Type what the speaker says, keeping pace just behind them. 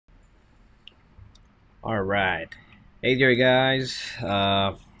Alright. Hey there guys.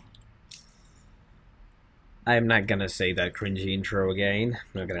 I'm not gonna say that cringy intro again.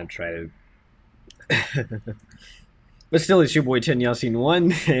 I'm not gonna try to but still it's your boy Chen Yasin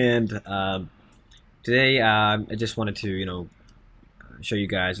 1 and today I just wanted to, show you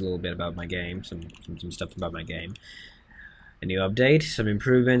guys a little bit about my game, some stuff about my game. A new update, some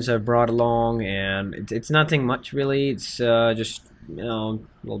improvements I've brought along, and it's nothing much really. It's just, a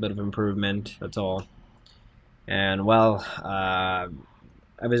little bit of improvement, that's all. And well, I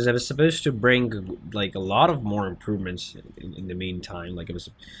was supposed to bring like a lot of more improvements in the meantime. Like it was,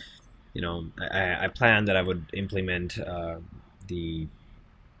 I planned that I would implement the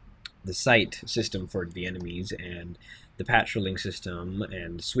the sight system for the enemies and the patrolling system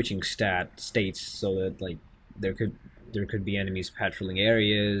and switching states so that like there could be enemies patrolling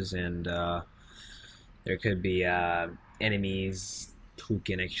areas, and there could be enemies who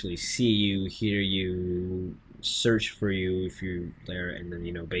can actually see you, hear you, search for you if you're there, and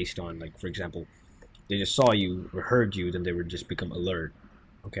then based on, like, for example, they just saw you or heard you, then they would just become alert.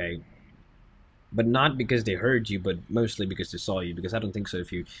 Okay, but not because they heard you, but mostly because they saw you. Because I don't think so.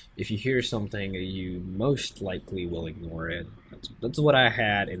 If you hear something, you most likely will ignore it. That's what I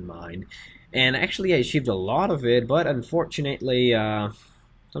had in mind, and actually I achieved a lot of it. But unfortunately,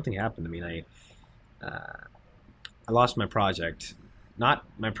 something happened. I mean, I lost my project. Not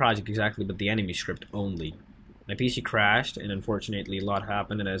my project exactly, but the enemy script only. My PC crashed, and unfortunately a lot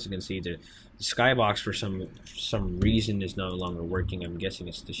happened, and as you can see, the skybox for some reason is no longer working. I'm guessing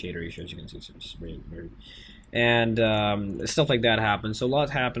it's the shader issue. As you can see, it's very weird. And stuff like that happened. So a lot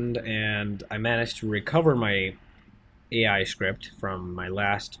happened, and I managed to recover my AI script from my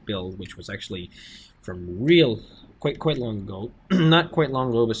last build, which was actually from quite long ago. Not quite long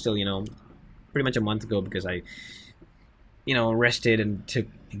ago, but still, pretty much a month ago, because I rested and took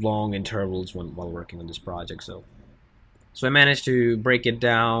long intervals while working on this project. So I managed to break it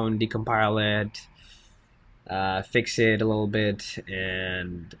down, decompile it, fix it a little bit,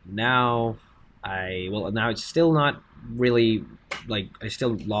 and now now it's still not really, like, I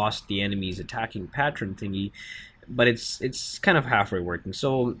still lost the enemy's attacking pattern thingy, but it's kind of halfway working.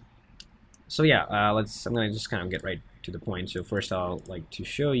 So yeah, I'm gonna just kind of get right to the point. So first I'll like to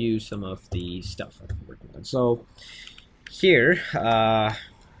show you some of the stuff I've been working on. So here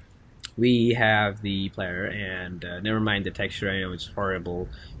we have the player, and never mind the texture. I know it's horrible,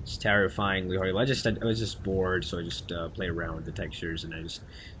 it's terrifyingly horrible. I was just bored, so I just played around with the textures, and I just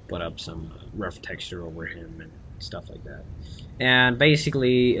put up some rough texture over him and stuff like that. And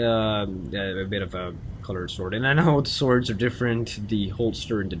basically a bit of a colored sword, and I know the swords are different. The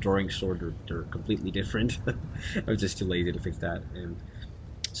holster and the drawing sword are completely different. I was just too lazy to fix that. And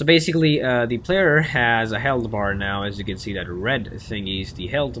so basically, the player has a health bar now. As you can see, that red thingy is the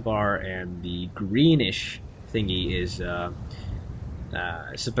health bar, and the greenish thingy is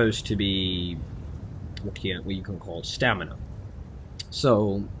supposed to be what you can call stamina.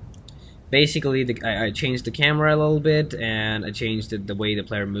 So basically, I changed the camera a little bit, and I changed the way the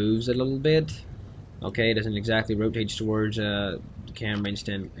player moves a little bit. Okay, it doesn't exactly rotate towards the camera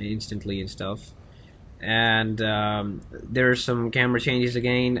instantly and stuff. And there are some camera changes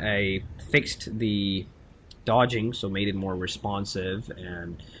again. I fixed the dodging, so made it more responsive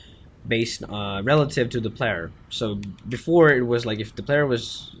and based relative to the player. So before it was like if the player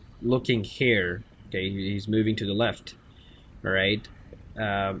was looking here, okay, he's moving to the left, all right.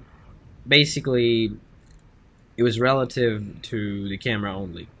 Basically, it was relative to the camera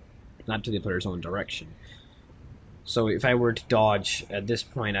only, not to the player's own direction. So if I were to dodge at this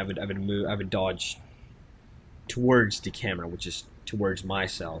point, I would dodge towards the camera, which is towards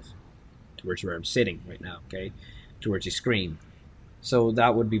myself, towards where I'm sitting right now, okay, towards the screen. So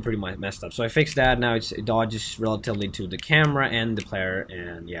that would be pretty much messed up. So I fixed that. Now it dodges relatively to the camera and the player,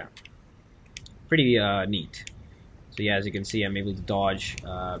 and yeah, pretty neat. So yeah, as you can see, I'm able to dodge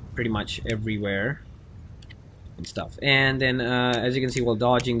pretty much everywhere and stuff. And then as you can see, while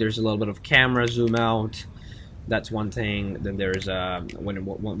dodging, there's a little bit of camera zoom out. That's one thing. Then there's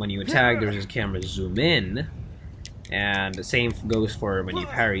when you attack, there's a camera zoom in. And the same goes for when you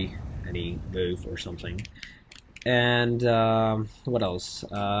parry any move or something. And what else?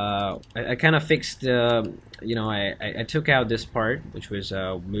 I kind of fixed, I took out this part, which was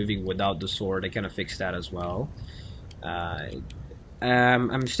moving without the sword. I kind of fixed that as well.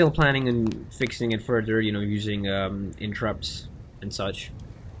 I'm still planning on fixing it further, using interrupts and such,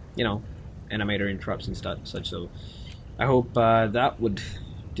 animator interrupts and such. So I hope that would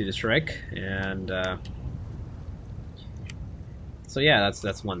do the trick. And so yeah,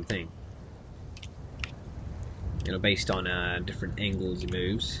 that's one thing. Based on different angles he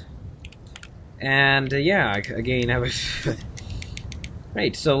moves. And yeah, again, I was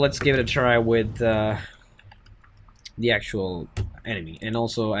right. So let's give it a try with the actual enemy. And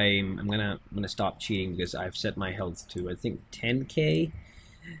also, I'm gonna stop cheating because I've set my health to, I think, 10k.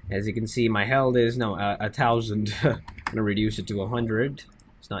 As you can see, my health is 1,000. I'm gonna reduce it to 100.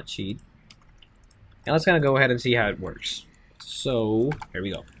 It's not cheat. And let's kind of go ahead and see how it works. So here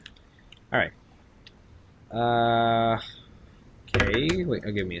we go. All right. Okay. Wait.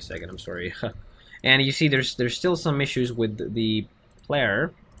 Give me a second. I'm sorry. And you see, there's still some issues with the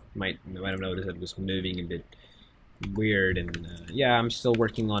player. You might have noticed it was moving a bit weird, and yeah, I'm still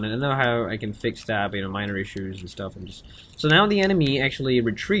working on it. I know how I can fix that, you know, minor issues and stuff. So now the enemy actually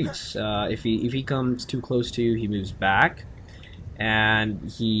retreats. If he comes too close to you, he moves back, and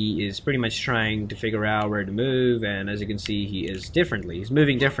he is pretty much trying to figure out where to move. And as you can see, he's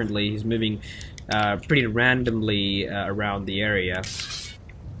moving differently. He's moving pretty randomly around the area,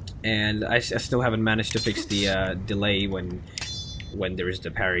 and I still haven't managed to fix the delay when there is the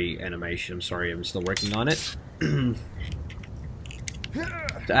parry animation. I'm sorry, I'm still working on it.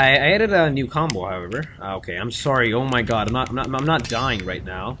 I added a new combo, however. Okay, I'm sorry. Oh my god, I'm not dying right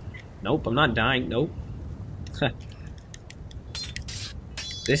now. Nope, I'm not dying. Nope.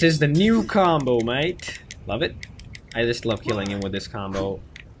 This is the new combo, mate. Love it. I just love killing him with this combo.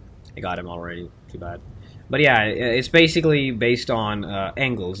 I got him already. Too bad. But yeah, it's basically based on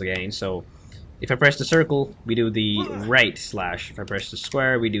angles again. So if I press the circle, we do the right slash. If I press the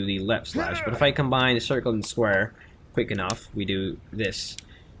square, we do the left slash. But if I combine the circle and square quick enough, we do this,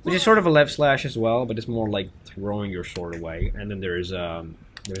 which is sort of a left slash as well, but it's more like throwing your sword away. And then there's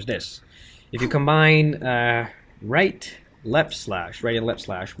this. If you combine right and left slash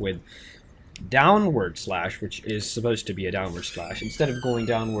with downward slash, which is supposed to be a downward slash, instead of going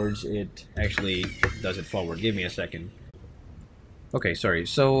downwards, it actually does it forward. Give me a second. Okay, sorry.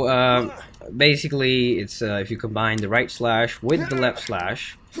 So basically, it's if you combine the right slash with the left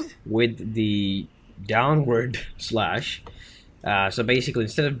slash with the downward slash. So basically,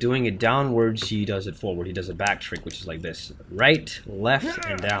 instead of doing it downwards, he does it forward. He does a back trick, which is like this: right, left,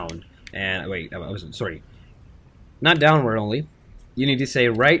 and down. And wait, I wasn't sorry. Not downward only. You need to say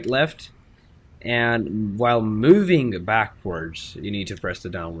right, left, and while moving backwards, you need to press the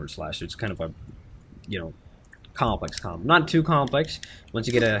downward slash. It's kind of a, you know, complex combo. Not too complex once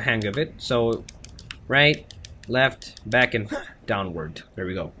you get a hang of it. So right, left, back, and downward. There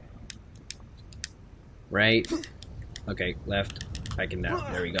we go. Right, okay, left, back, and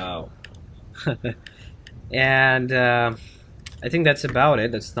down. There we go. And I think that's about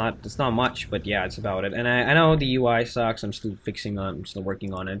it. That's not much, but yeah, it's about it. And I know the UI sucks. I'm still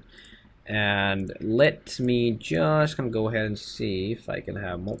working on it. And let me just kind of go ahead and see if I can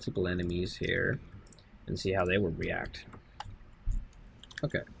have multiple enemies here and see how they would react.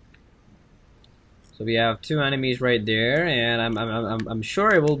 Okay. So we have two enemies right there, and I'm sure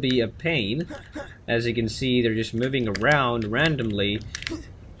it will be a pain. As you can see, they're just moving around randomly.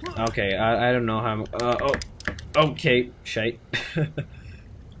 Okay, I don't know how. Oh, okay, shite.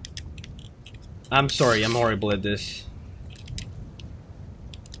 I'm sorry, I'm horrible at this.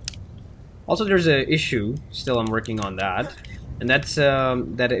 Also, there's an issue. Still, I'm working on that. And that's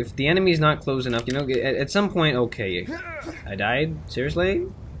that if the enemy is not close enough, you know, at some point, okay, I died? Seriously?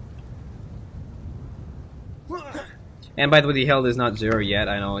 And by the way, the health is not 0 yet.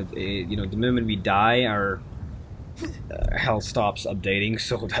 I know, you know, the moment we die, our health stops updating,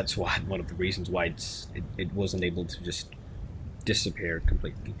 so that's why one of the reasons why it wasn't able to just disappear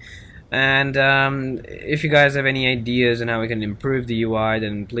completely. And if you guys have any ideas on how we can improve the UI,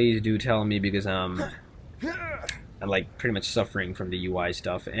 then please do tell me, because I'm like pretty much suffering from the UI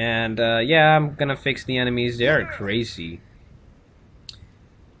stuff. And yeah, I'm gonna fix the enemies. They're crazy.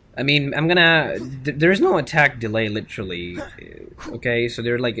 I mean, there's no attack delay, literally. Okay, so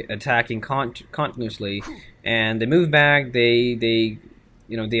they're like attacking continuously, and they move back. They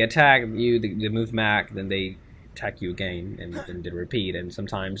you know, they attack you. They move back, then they attack you again, and then they repeat. And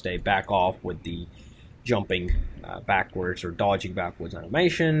sometimes they back off with the jumping backwards or dodging backwards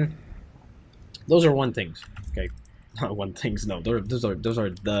animation. Those are one things. Okay, not one things. No, those are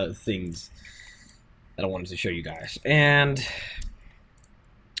the things that I wanted to show you guys. And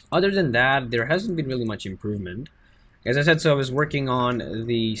other than that, there hasn't been really much improvement. As I said, so I was working on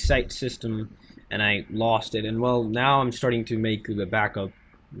the site system and I lost it, and well, now I'm starting to make the backup.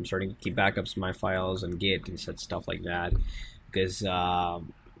 I'm starting to keep backups of my files and Git and such stuff like that, because I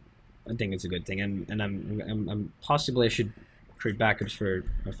think it's a good thing. And I'm possibly I should create backups for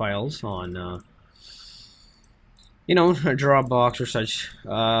my files on you know, a Dropbox or such.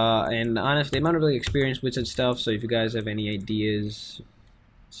 And honestly, I'm not really experienced with such stuff, so if you guys have any ideas,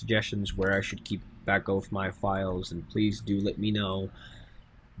 suggestions where I should keep back of my files, and please do let me know,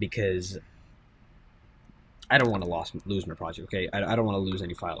 because I don't want to lose my project. Okay, I don't want to lose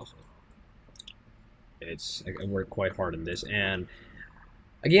any files. I work quite hard on this, and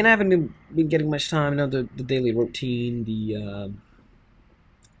again, I haven't been getting much time. You know, the daily routine, the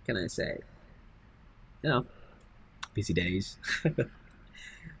can I say, you know, busy days.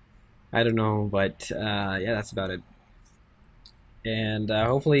 I don't know, but yeah, that's about it. And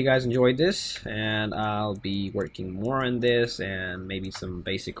hopefully you guys enjoyed this, and I'll be working more on this and maybe some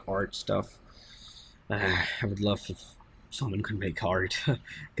basic art stuff. I would love if someone could make art,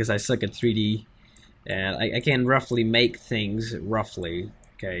 because I suck at 3D, and I can roughly make things roughly.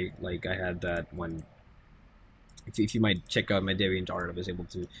 Okay, like I had that one. If you might check out my DeviantArt, I was able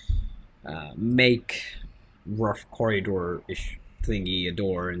to make rough corridor-ish thingy, a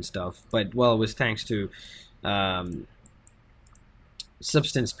door and stuff. But well, it was thanks to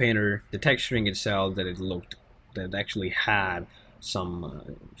Substance Painter, the texturing itself, that it actually had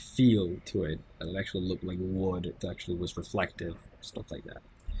some feel to it, that it actually looked like wood, it actually was reflective, stuff like that.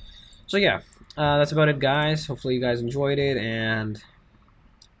 So yeah, that's about it, guys. Hopefully you guys enjoyed it, and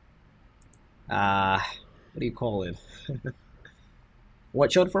what do you call it?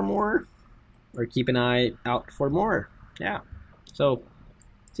 Watch out for more, or keep an eye out for more. Yeah. So,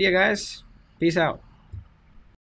 see ya, guys. Peace out.